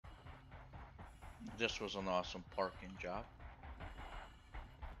This was an awesome parking job.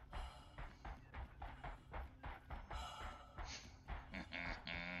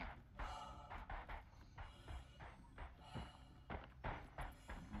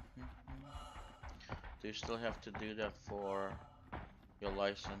 Do you still have to do that for your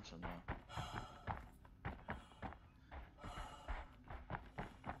license or no?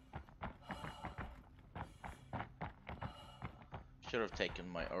 Should have taken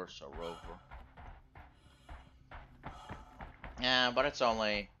my Ursa Rover. Yeah, but it's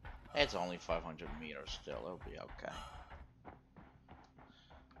only 500 meters still. It'll be okay.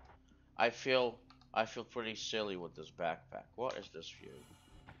 I feel pretty silly with this backpack. What is this view?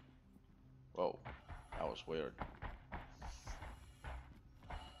 Whoa, that was weird.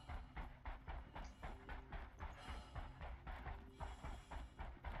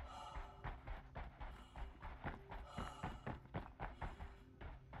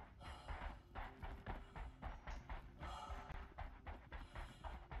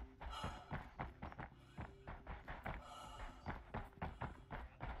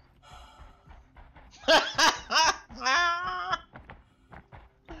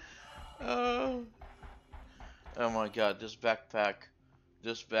 Oh. Oh my god, this backpack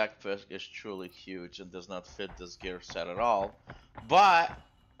is truly huge and does not fit this gear set at all. But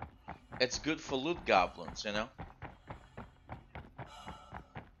it's good for loot goblins, you know?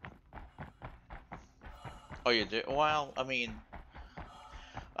 Oh, you do? Well, I mean,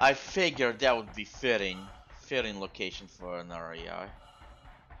 I figured that would be fitting location for an REI.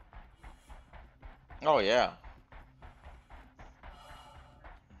 Oh yeah.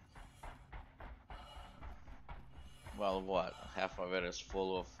 Well, what? Half of it is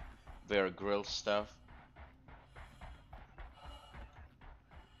full of Bear Grylls stuff.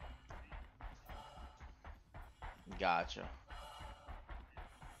 Gotcha.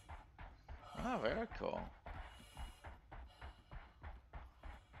 Oh, very cool.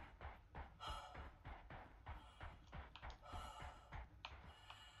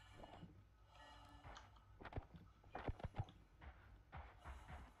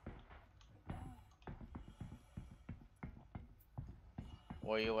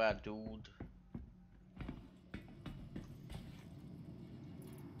 Where you at, dude?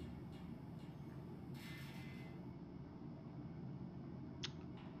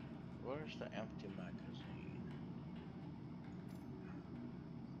 Where's the empty magazine?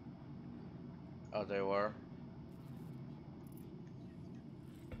 Oh, they were?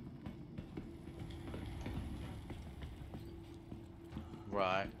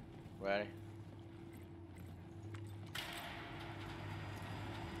 Right. Ready?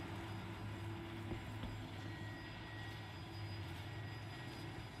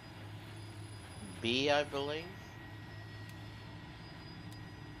 B, I believe?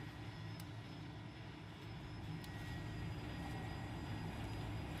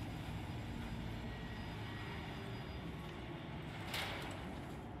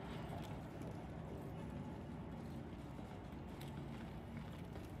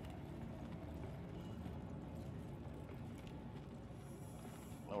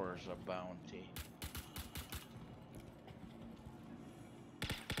 Or is a bounty?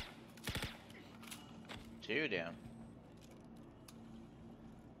 Two down.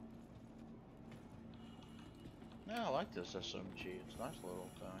 Yeah, I like this SMG. It's a nice little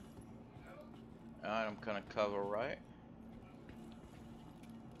thing. Alright, I'm gonna cover right.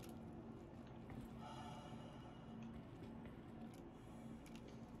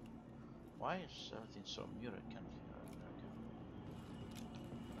 Why is everything so muted? Can't figure out.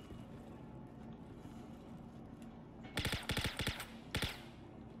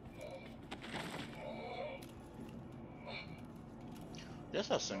 This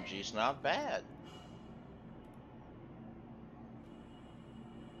SMG's not bad.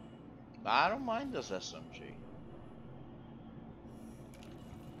 I don't mind this SMG.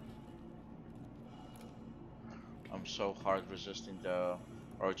 I'm so hard resisting the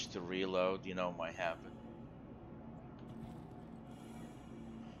urge to reload, you know my habit.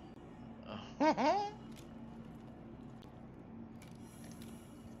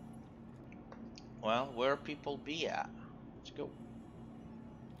 Well, where people be at? Let's go.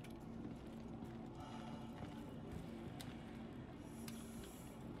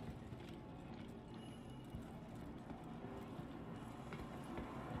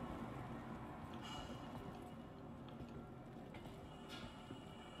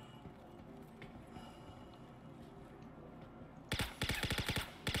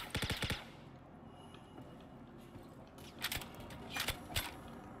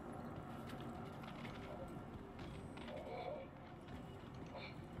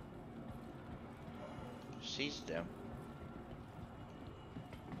 sees them.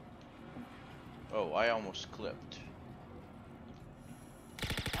 Oh, I almost clipped.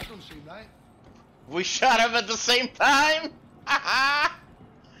 I don't see that. We shot him at the same time!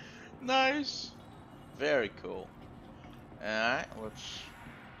 Nice! Very cool. Alright, let's...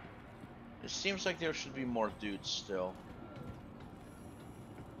 It seems like there should be more dudes still.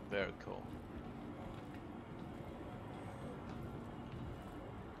 Very cool.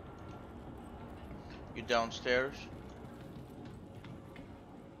 You downstairs?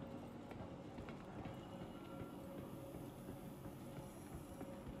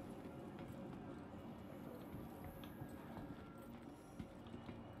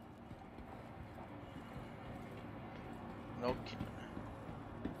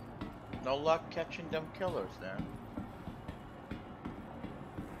 No luck catching them killers then.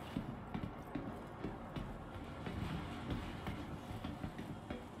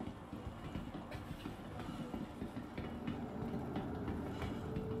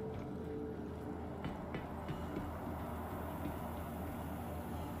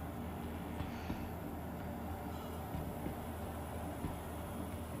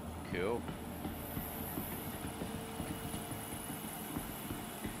 Cool.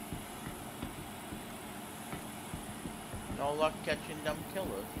 No luck catching them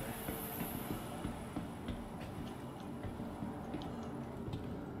killers.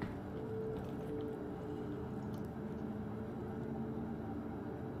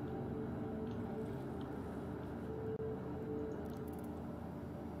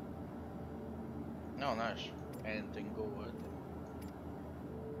 No, nice. Anything good.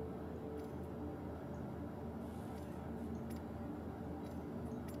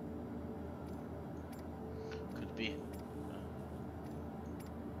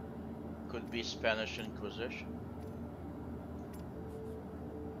 Could be Spanish Inquisition.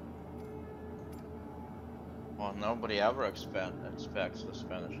 Well, nobody ever expects the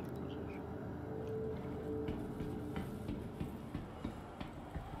Spanish Inquisition.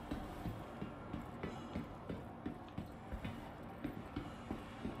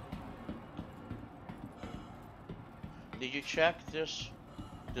 Did you check this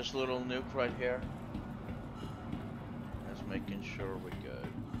little nuke right here? Just making sure we're good.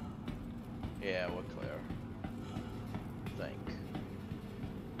 Yeah, we're clear. Think.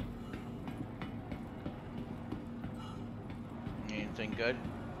 Anything good?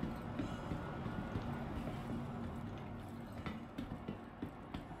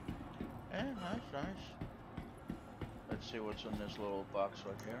 Yeah, nice. Let's see what's in this little box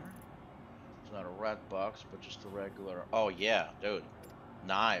right here. It's not a red box, but just a regular. Oh yeah, dude,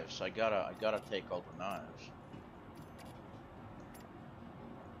 knives. I gotta take all the knives.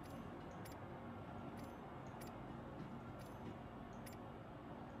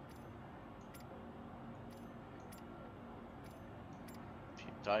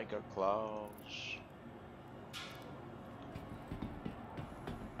 Tiger claws.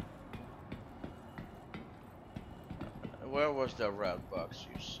 Where was the red box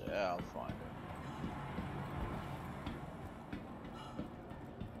you said? I'll find it.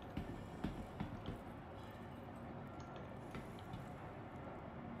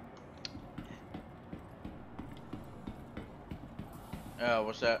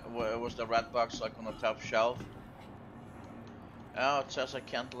 Was the red box like on the top shelf? Oh, it says I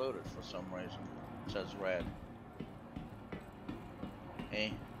can't load it for some reason. It says red.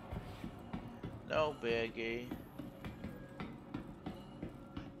 Hey. No biggie.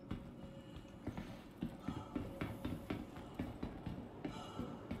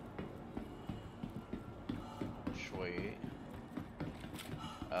 Sweet.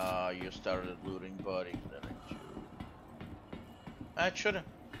 You started looting, buddy, didn't you?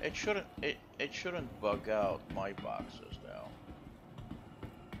 It shouldn't bug out my boxes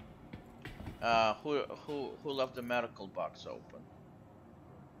now. Who left the medical box open?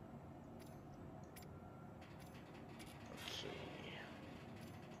 Let's see.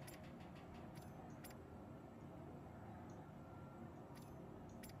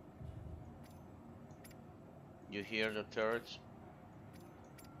 You hear the turrets?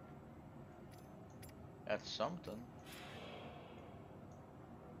 That's something.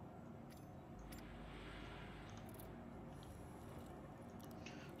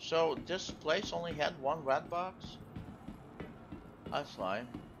 So this place only had one red box? That's fine.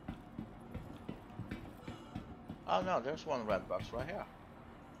 Oh no, there's one red box right here.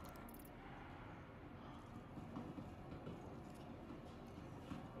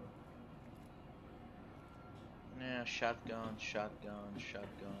 Yeah, shotgun.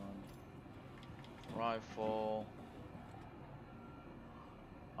 Rifle.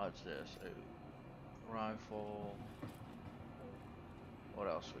 What's this? rifle. What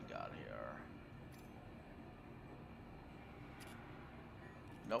else we got here?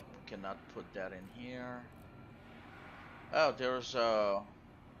 Nope, cannot put that in here. Oh, there's a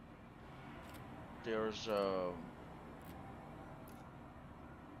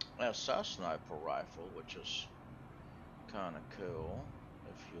SS sniper rifle, which is kind of cool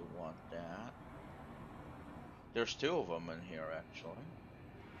if you want that. There's two of them in here actually.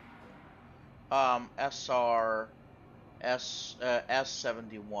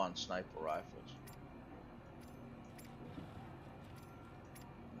 S71 sniper rifles.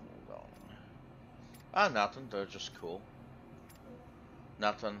 Hold on. Ah, nothing. They're just cool.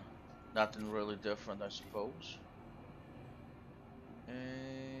 Nothing really different, I suppose. Let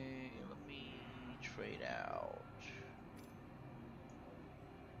me trade out.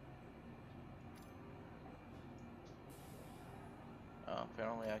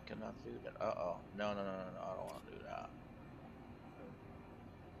 Apparently I cannot do that. Uh-oh. No, I don't want to do that.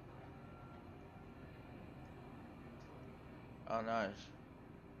 Oh, nice.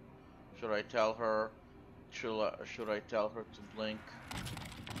 Should I tell her? Should I tell her to blink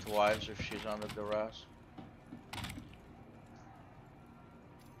twice if she's under duress?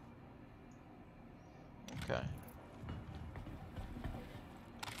 Okay.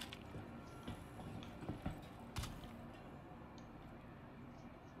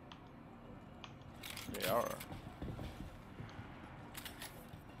 They are.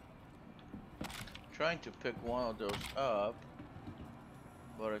 Trying to pick one of those up,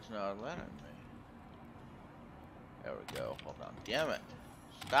 but it's not letting me. There we go. Hold on. Damn it.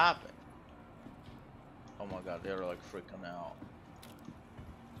 Stop it. Oh my god, they're like freaking out.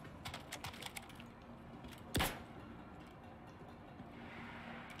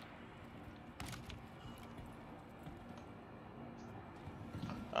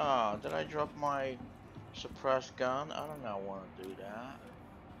 Ah, did I drop my suppressed gun? I do not want to do that.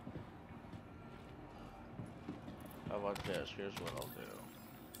 How about this? Here's what I'll do.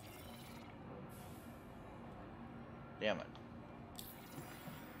 Damn it.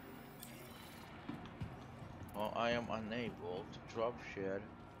 Well, I am unable to drop shit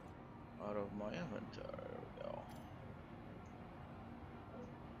out of my inventory. There we go.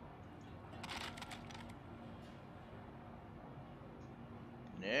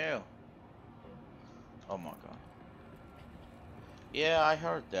 No. Oh my god. Yeah, I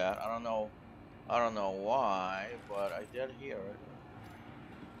heard that. I don't know why, but I did hear it.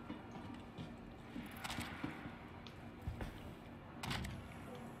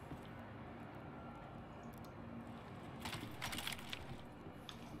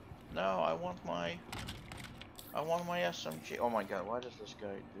 No, I want my SMG. Oh my god, why does this guy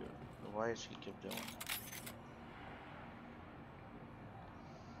do? Why does he keep doing that?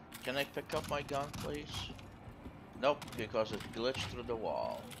 Can I pick up my gun, please? Nope, because it glitched through the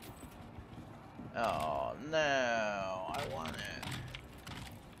wall. Oh no, I want it.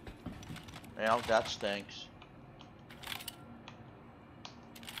 Well, that stinks.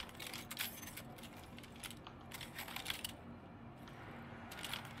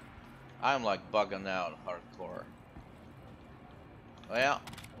 I'm like bugging out hardcore. Well,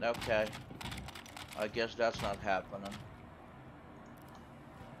 okay. I guess that's not happening.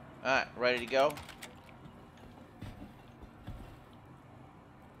 Alright, ready to go?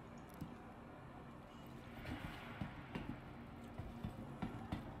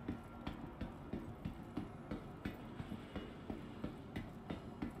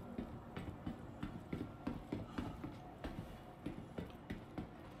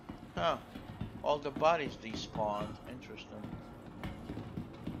 Huh. All the bodies despawned. Interesting.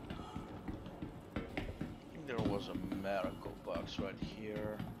 I think there was a medical box right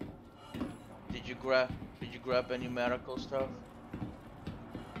here. Did you grab any medical stuff?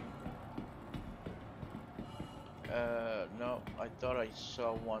 No, I thought I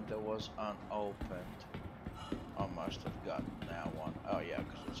saw one that was unopened. I must have gotten that one. Oh yeah,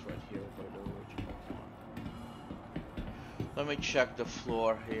 because it's right here by the original one. Let me check the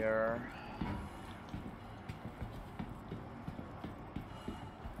floor here.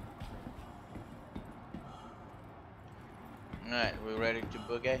 Alright, we ready to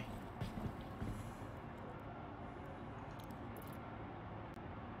boogie?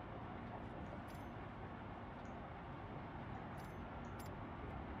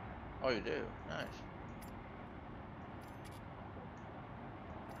 Oh, you do? Nice.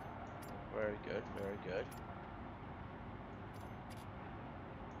 Very good, very good.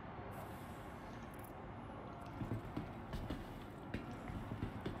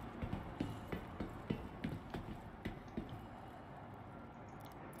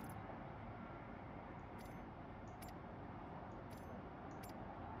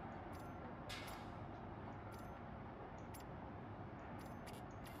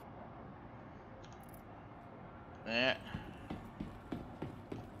 Eh.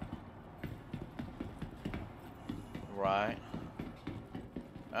 Right.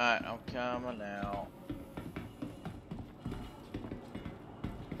 Alright, I'm coming now.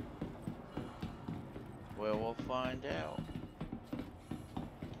 Well, we'll find out.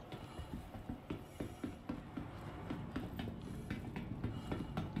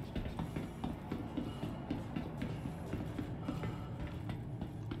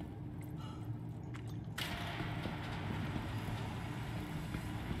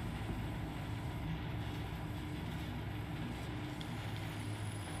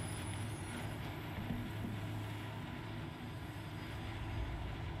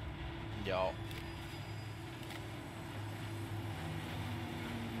 Yo.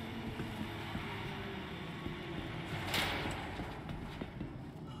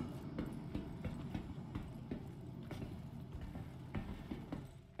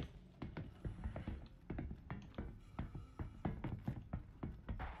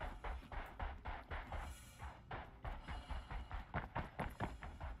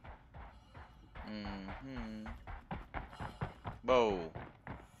 Whoa.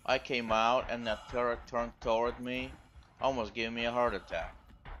 I came out and that turret turned toward me. Almost gave me a heart attack.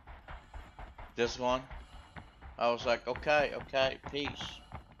 This one? I was like, okay, okay, peace.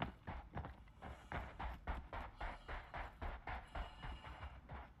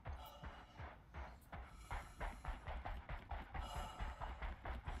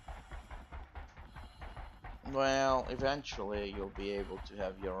 Well, eventually you'll be able to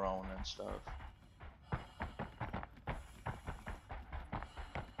have your own and stuff.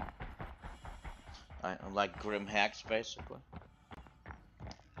 I like grim hacks, basically.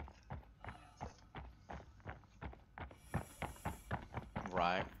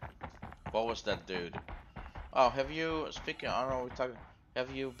 Right. What was that dude? Oh, have you? Speaking, I don't know. We're talking.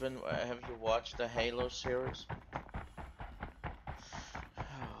 Have you been? Have you watched the Halo series?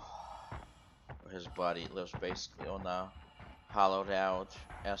 His body lives basically on a hollowed out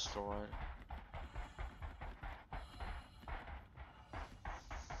asteroid.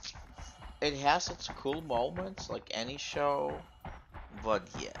 It has its cool moments, like any show, but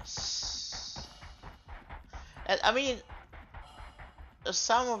yes. And I mean,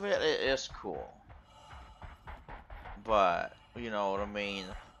 some of it is cool, but you know what I mean.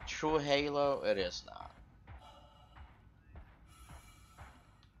 True Halo, it is not.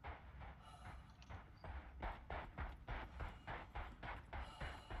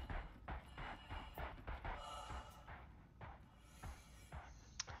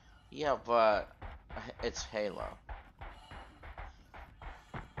 Yeah, but it's Halo.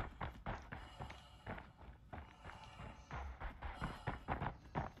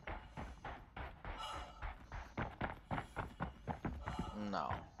 No.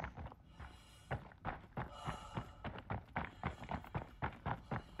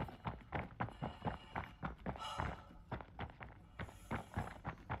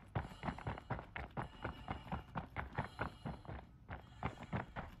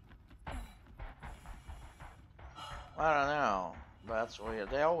 I don't know. That's weird.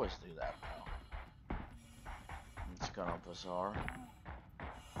 They always do that though. It's kind of bizarre.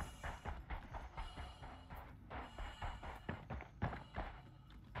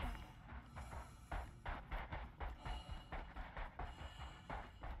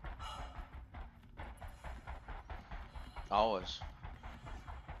 Always.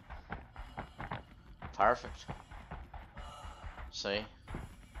 Perfect. See?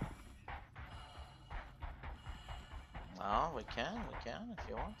 Oh, we can if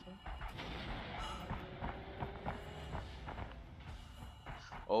you want to.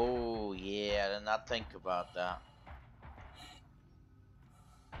 Oh, yeah, I did not think about that.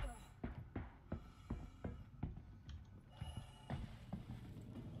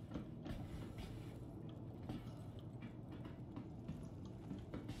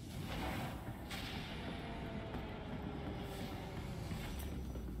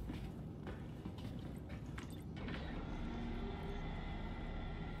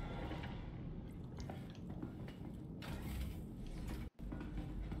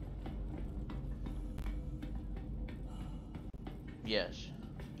 Yes.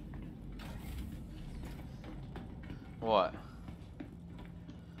 What?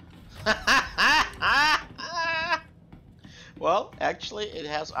 Well, actually, it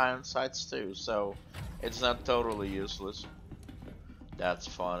has iron sights too, so it's not totally useless. That's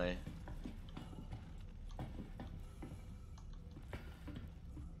funny.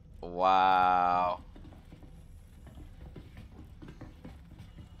 Wow.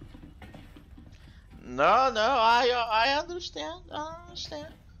 No, no, I understand. I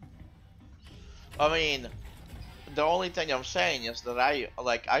understand. I mean, the only thing I'm saying is that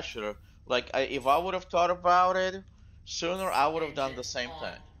I should have, if I would have thought about it sooner, I would have done the same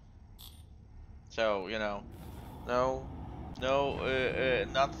thing. So, you know, no,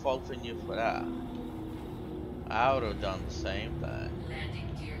 not faulting you for that. I would have done the same thing.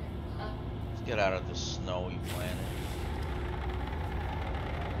 Let's get out of this snowy planet.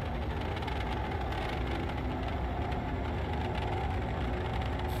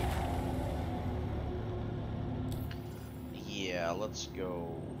 Yeah, let's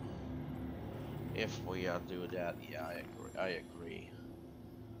go. If we do that, yeah, I agree.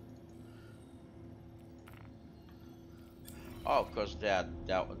 Oh, cause that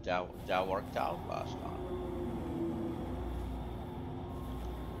worked out last time.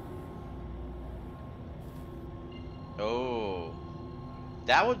 Oh,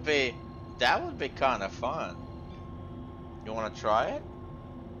 that would be kind of fun. You want to try it?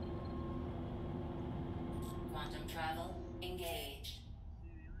 Quantum travel engaged.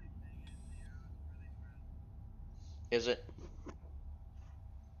 Is it?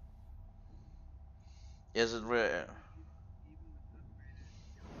 Is it real?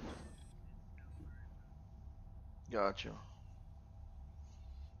 Gotcha.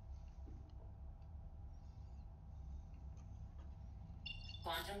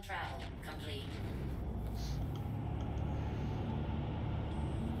 Quantum travel complete.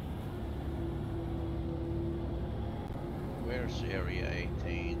 Where's Area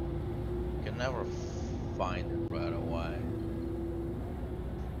 18? Can never find it right away.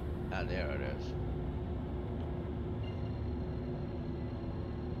 Ah, there it is.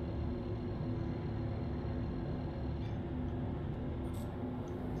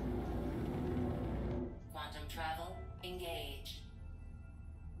 Quantum travel engaged.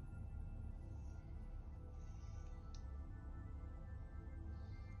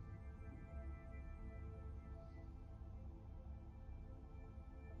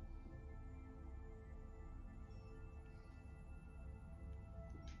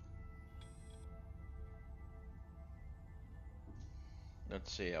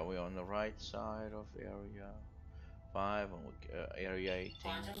 Let's see, are we on the right side of Area 5 and Area 18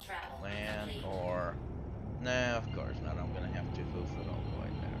 land, or... Nah, of course not. I'm gonna have to hoof it all the way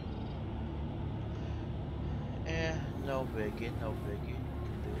there. No biggie, no biggie.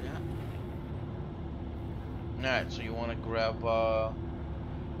 Can do that. Alright, so you wanna grab a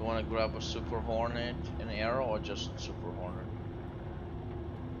Super Hornet, an Arrow, or just Super Hornet?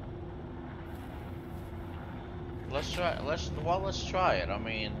 Let's try it. I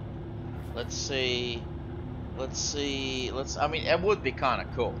mean, let's see, I mean, it would be kind of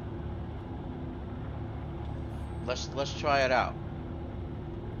cool. Let's try it out.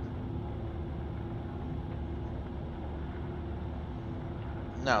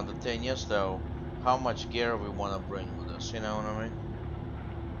 Now, the thing is though, how much gear we want to bring with us, you know what I mean?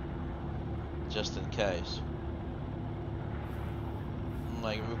 Just in case.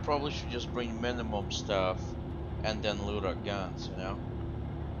 Like, we probably should just bring minimum stuff and then loot our guns, you know?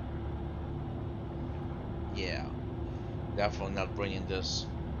 Yeah. Definitely not bringing this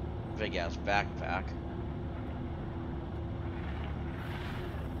big ass backpack.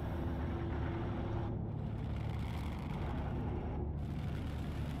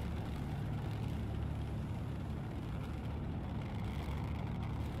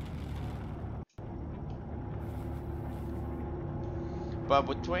 But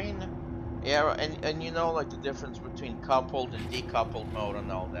between, yeah, and you know, like the difference between coupled and decoupled mode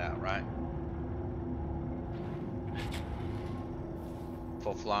and all that, right?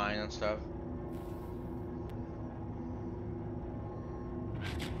 For flying and stuff.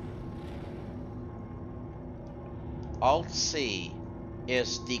 Alt-C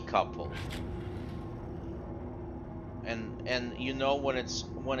is decoupled. And you know when it's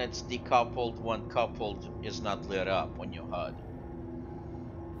decoupled when coupled is not lit up on your HUD.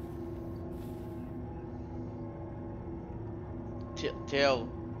 Till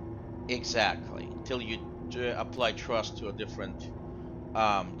exactly till you apply thrust to a different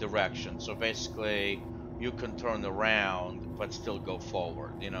direction. So basically, you can turn around but still go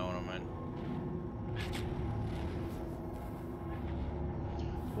forward. You know what I mean?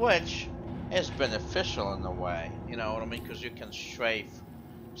 Which is beneficial in a way. You know what I mean? Because you can strafe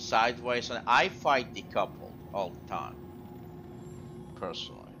sideways, and I fight decoupled all the time.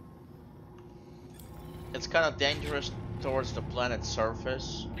 Personally, it's kind of dangerous towards the planet's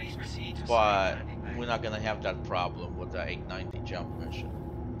surface, but we're not gonna have that problem with the 890 jump mission.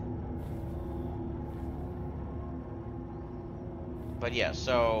 But yeah,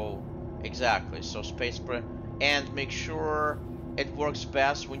 so exactly, so space and make sure it works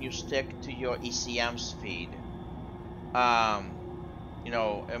best when you stick to your ECM speed um, you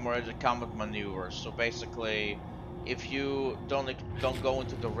know, emergency combat maneuvers. So basically, if you don't go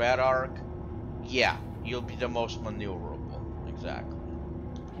into the red arc, yeah, you'll be the most maneuverable. Exactly.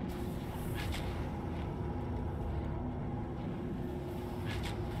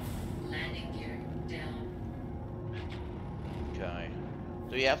 Landing gear down. Okay.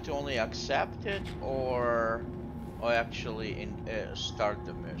 Do you have to only accept it, or actually start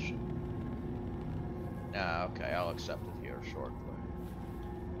the mission? Ah, okay, I'll accept it here shortly.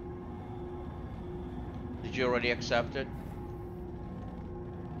 Did you already accept it?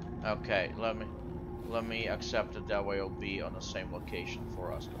 Okay, let me accept it. That way it'll be on the same location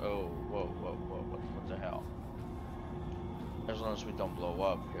for us. Oh, whoa, whoa, whoa! What the hell? As long as we don't blow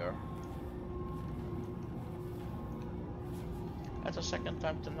up here. That's the second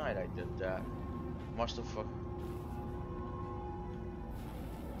time tonight I did that. Must have fuck.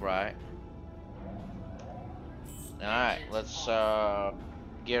 Right. Alright, let's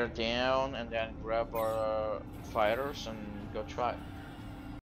gear down and then grab our fighters and go try it.